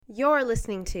You're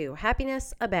listening to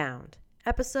Happiness Abound,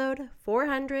 episode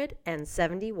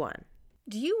 471.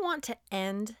 Do you want to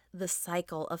end the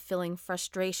cycle of feeling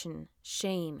frustration,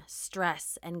 shame,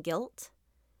 stress, and guilt?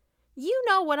 You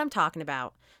know what I'm talking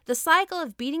about. The cycle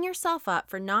of beating yourself up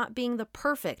for not being the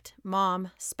perfect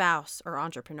mom, spouse, or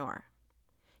entrepreneur.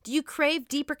 Do you crave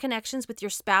deeper connections with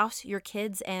your spouse, your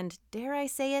kids, and, dare I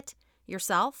say it,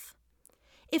 yourself?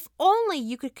 If only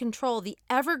you could control the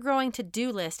ever-growing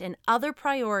to-do list and other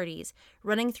priorities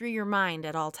running through your mind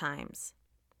at all times.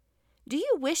 Do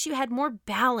you wish you had more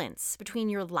balance between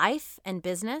your life and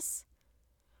business?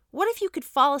 What if you could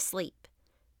fall asleep,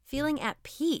 feeling at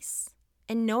peace,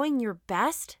 and knowing your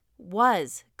best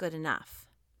was good enough?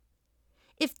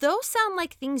 If those sound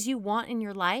like things you want in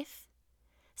your life,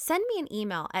 send me an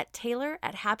email at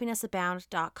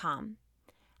taylor@happinessabound.com.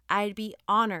 I'd be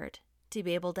honored to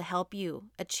be able to help you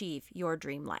achieve your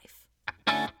dream life.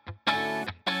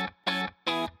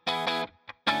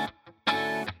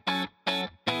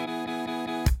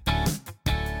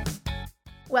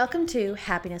 Welcome to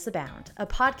Happiness Abound, a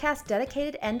podcast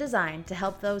dedicated and designed to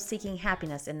help those seeking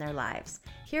happiness in their lives.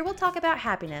 Here we'll talk about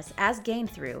happiness as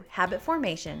gained through habit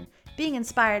formation, being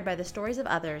inspired by the stories of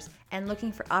others, and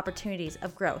looking for opportunities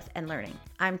of growth and learning.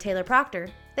 I'm Taylor Proctor.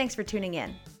 Thanks for tuning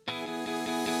in.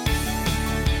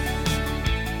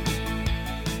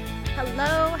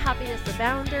 Hello, Happiness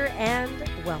Abounder, and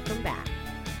welcome back.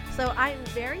 So I'm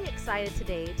very excited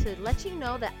today to let you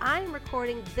know that I'm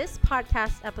recording this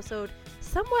podcast episode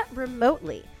somewhat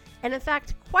remotely, and in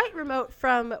fact, quite remote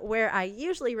from where I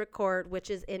usually record,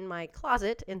 which is in my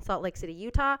closet in Salt Lake City,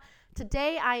 Utah.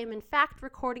 Today, I am in fact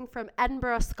recording from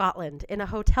Edinburgh, Scotland, in a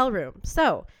hotel room.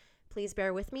 So please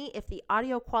bear with me if the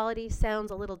audio quality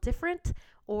sounds a little different,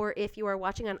 or if you are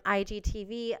watching on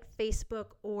IGTV,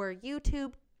 Facebook, or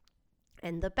YouTube,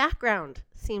 and the background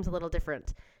seems a little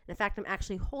different. In fact, I'm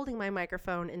actually holding my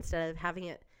microphone instead of having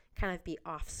it kind of be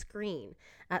off screen.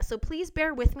 So please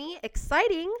bear with me.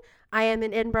 Exciting. I am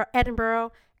in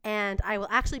Edinburgh, and I will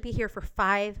actually be here for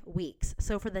 5 weeks.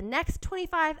 So for the next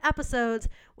 25 episodes,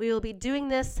 we will be doing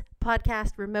this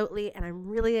podcast remotely, and I'm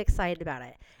really excited about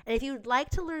it. And if you'd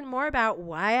like to learn more about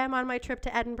why I'm on my trip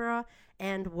to Edinburgh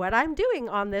and what I'm doing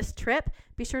on this trip,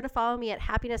 be sure to follow me at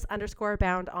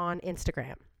happiness_bound on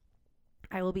Instagram.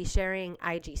 I will be sharing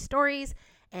IG stories,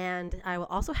 and I will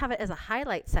also have it as a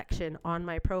highlight section on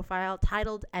my profile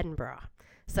titled Edinburgh.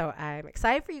 So I'm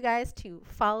excited for you guys to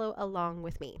follow along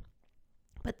with me.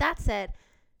 But that said,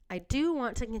 I do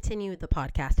want to continue the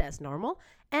podcast as normal,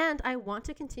 and I want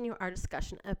to continue our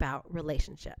discussion about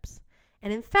relationships.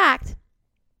 And in fact,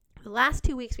 the last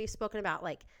 2 weeks we've spoken about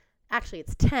actually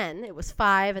it's 10, it was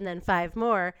 5 and then 5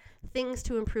 more, things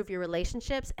to improve your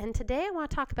relationships. And today I want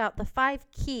to talk about the 5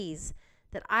 keys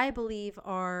that I believe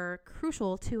are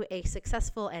crucial to a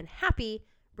successful and happy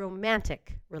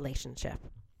romantic relationship.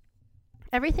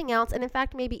 Everything else, and in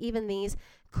fact, maybe even these,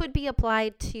 could be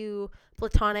applied to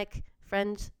platonic,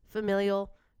 friends,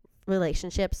 familial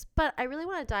relationships, but I really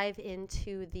want to dive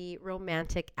into the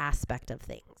romantic aspect of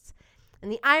things. And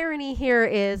the irony here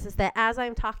is that as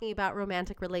I'm talking about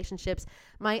romantic relationships,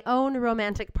 my own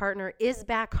romantic partner is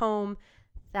back home,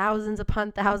 thousands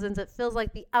upon thousands. It feels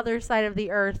like the other side of the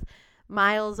earth,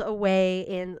 miles away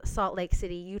in Salt Lake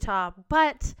City, Utah,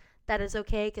 but that is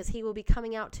okay because he will be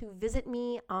coming out to visit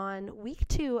me on week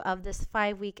 2 of this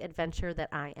 5-week adventure that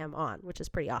I am on, which is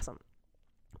pretty awesome.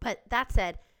 But that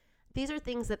said, these are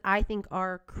things that I think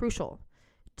are crucial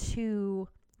to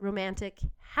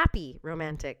happy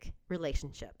romantic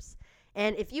relationships.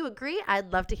 And if you agree,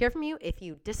 I'd love to hear from you. If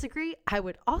you disagree, I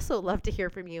would also love to hear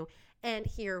from you and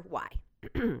hear why.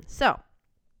 So,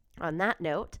 on that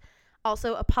note,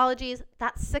 also, apologies,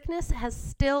 that sickness has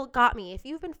still got me. If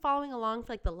you've been following along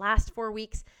for the last 4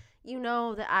 weeks, you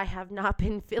know that I have not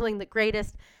been feeling the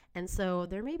greatest. And so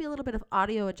there may be a little bit of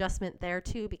audio adjustment there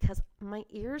too, because my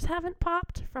ears haven't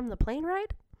popped from the plane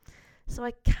ride. So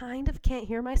I kind of can't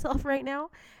hear myself right now.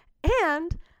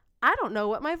 And I don't know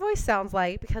what my voice sounds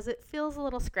like because it feels a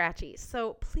little scratchy.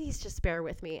 So please just bear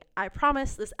with me. I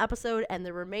promise this episode and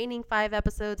the remaining 5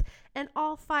 episodes and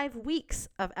all 5 weeks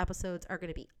of episodes are going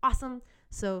to be awesome.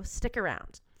 So stick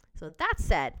around. So that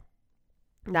said,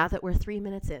 now that we're 3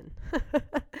 minutes in,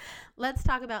 let's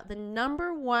talk about the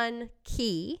number 1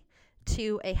 key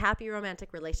to a happy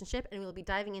romantic relationship. And we'll be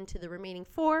diving into the remaining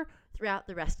 4 throughout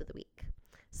the rest of the week.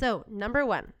 So number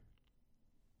 1.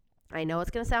 I know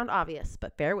it's going to sound obvious,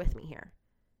 but bear with me here,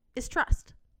 is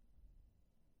trust.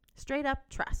 Straight up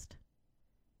trust.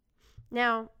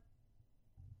 Now,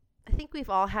 I think we've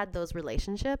all had those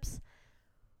relationships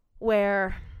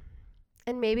where,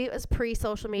 and maybe it was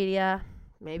pre-social media,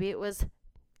 maybe it was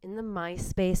in the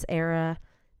MySpace era.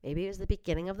 Maybe it was the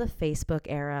beginning of the Facebook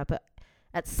era. But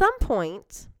at some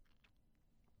point,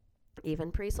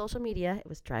 even pre-social media, it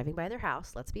was driving by their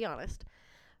house, let's be honest.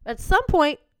 At some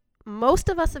point, most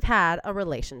of us have had a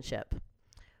relationship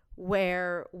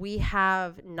where we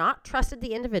have not trusted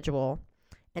the individual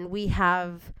and we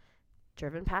have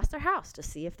driven past their house to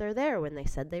see if they're there when they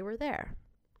said they were there.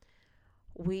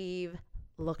 We've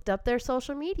looked up their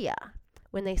social media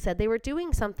when they said they were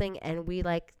doing something, and we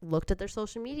looked at their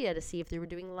social media to see if they were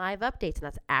doing live updates, and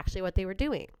that's actually what they were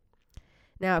doing.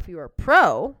 Now, if you were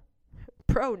pro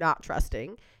not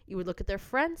trusting, you would look at their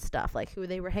friends' stuff, like who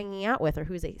they were hanging out with or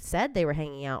who they said they were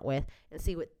hanging out with, and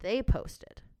see what they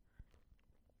posted.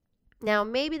 Now,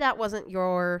 maybe that wasn't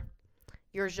your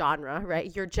genre,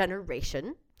 right? Your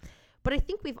generation. But I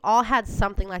think we've all had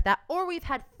something like that, or we've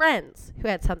had friends who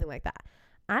had something like that.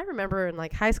 I remember in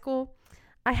high school,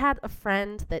 I had a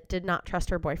friend that did not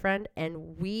trust her boyfriend,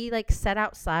 and we sat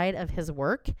outside of his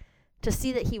work to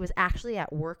see that he was actually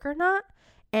at work or not,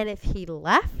 and if he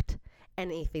left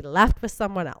with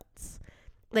someone else.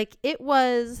 It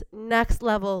was next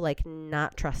level,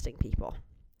 not trusting people.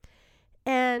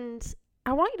 And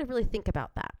I want you to really think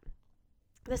about that.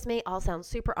 This may all sound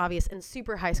super obvious and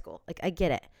super high school. I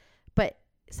get it. But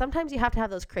sometimes you have to have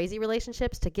those crazy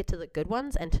relationships to get to the good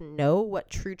ones and to know what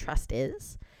true trust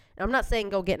is. And I'm not saying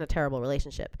go get in a terrible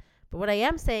relationship. But what I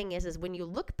am saying is when you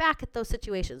look back at those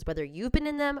situations, whether you've been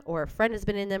in them or a friend has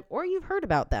been in them or you've heard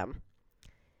about them,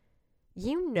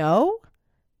 you know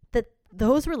that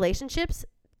those relationships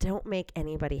don't make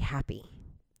anybody happy.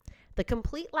 The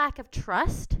complete lack of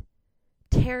trust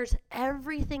tears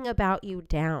everything about you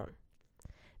down.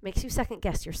 Makes you second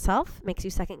guess yourself, makes you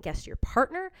second guess your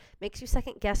partner, makes you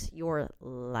second guess your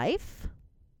life.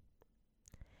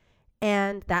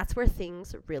 And that's where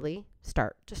things really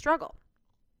start to struggle.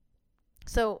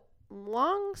 So,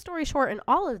 long story short in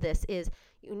all of this is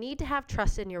you need to have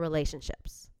trust in your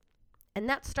relationships. And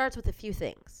that starts with a few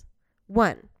things.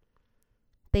 One,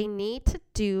 they need to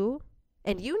do,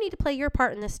 and you need to play your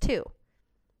part in this too.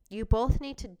 You both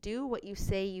need to do what you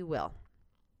say you will.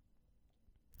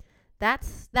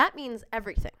 That means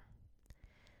everything.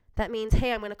 That means,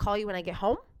 hey, I'm going to call you when I get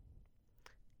home.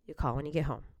 You call when you get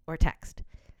home, or text.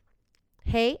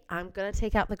 Hey, I'm going to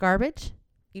take out the garbage.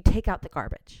 You take out the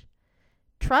garbage.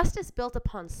 Trust is built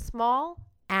upon small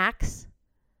acts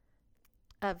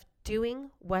of doing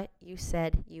what you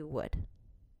said you would.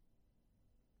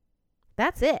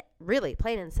 That's it, really,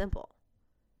 plain and simple.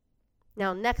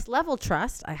 Now, next level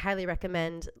trust, I highly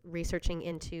recommend researching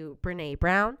into Brené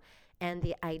Brown and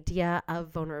the idea of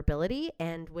vulnerability.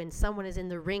 And when someone is in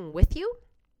the ring with you,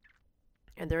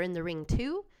 and they're in the ring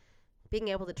too, being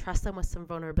able to trust them with some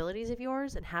vulnerabilities of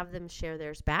yours and have them share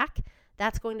theirs back,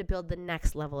 that's going to build the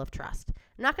next level of trust.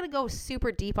 I'm not going to go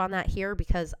super deep on that here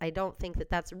because I don't think that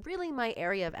that's really my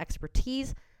area of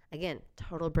expertise. Again,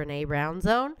 total Brené Brown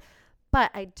zone. But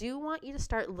I do want you to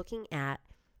start looking at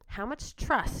how much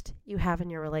trust you have in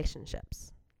your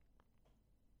relationships.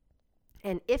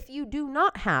 And if you do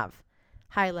not have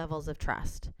high levels of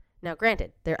trust, now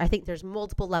granted, I think there's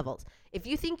multiple levels. If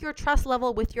you think your trust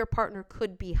level with your partner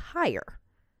could be higher,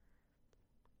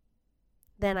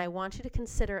 then I want you to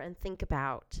consider and think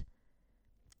about,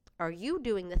 are you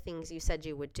doing the things you said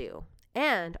you would do?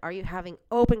 And are you having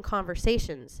open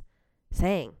conversations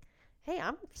saying, hey,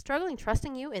 I'm struggling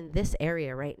trusting you in this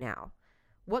area right now.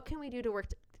 What can we do to work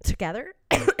together?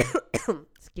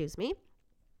 Excuse me.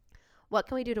 What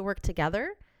can we do to work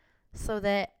together so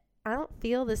that I don't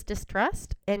feel this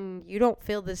distrust and you don't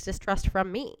feel this distrust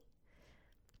from me?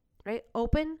 Right?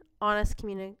 Open, honest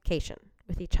communication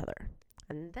with each other.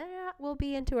 And that will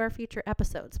be into our future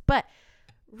episodes. But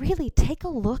really take a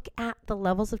look at the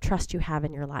levels of trust you have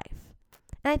in your life.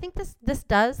 And I think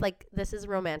this is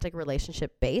romantic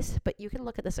relationship based, but you can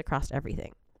look at this across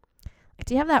everything.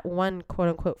 Do you have that one quote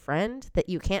unquote friend that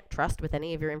you can't trust with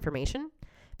any of your information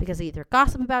because they either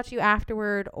gossip about you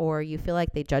afterward or you feel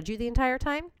like they judge you the entire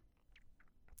time?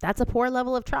 That's a poor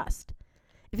level of trust.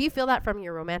 If you feel that from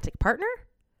your romantic partner,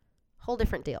 whole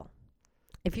different deal.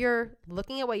 If you're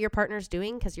looking at what your partner's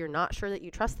doing because you're not sure that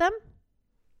you trust them,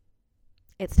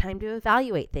 it's time to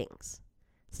evaluate things.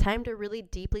 It's time to really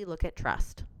deeply look at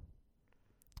trust.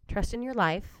 Trust in your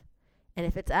life. And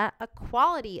if it's at a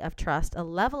quality of trust, a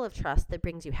level of trust that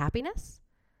brings you happiness,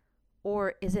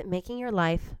 or is it making your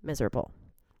life miserable?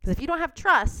 Because if you don't have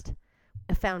trust,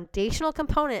 a foundational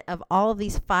component of all of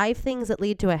these 5 things that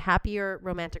lead to a happier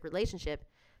romantic relationship,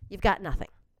 you've got nothing.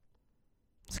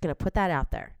 Just going to put that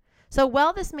out there. So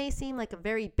while this may seem like a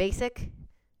very basic,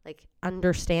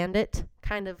 understand it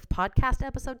kind of podcast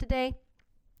episode today,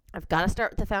 I've got to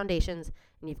start with the foundations,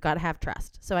 and you've got to have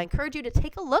trust. So I encourage you to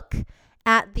take a look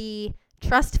at the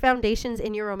trust foundations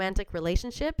in your romantic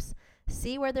relationships,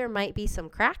 see where there might be some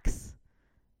cracks,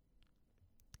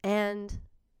 and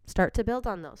start to build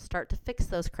on those. Start to fix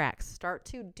those cracks. Start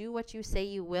to do what you say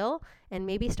you will, and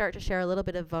maybe start to share a little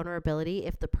bit of vulnerability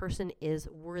if the person is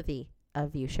worthy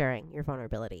of you sharing your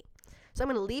vulnerability. So I'm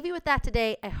going to leave you with that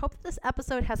today. I hope that this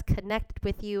episode has connected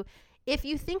with you. If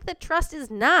you think that trust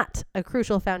is not a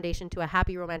crucial foundation to a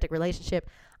happy romantic relationship,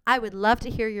 I would love to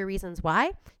hear your reasons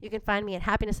why. You can find me at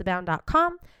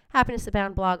happinessabound.com, Happiness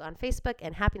Abound blog on Facebook,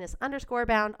 and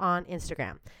happiness_bound on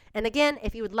Instagram. And again,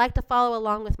 if you would like to follow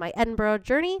along with my Edinburgh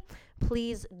journey,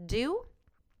 please do.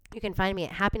 You can find me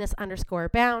at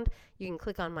happiness_bound. You can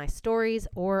click on my stories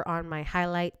or on my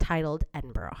highlight titled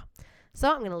Edinburgh. So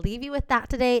I'm going to leave you with that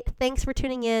today. Thanks for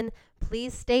tuning in.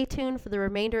 Please stay tuned for the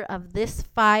remainder of this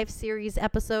 5-series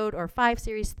episode or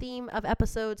 5-series theme of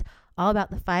episodes all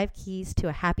about the 5 keys to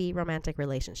a happy romantic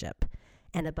relationship.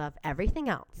 And above everything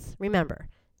else, remember,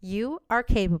 you are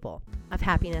capable of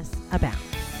happiness abound.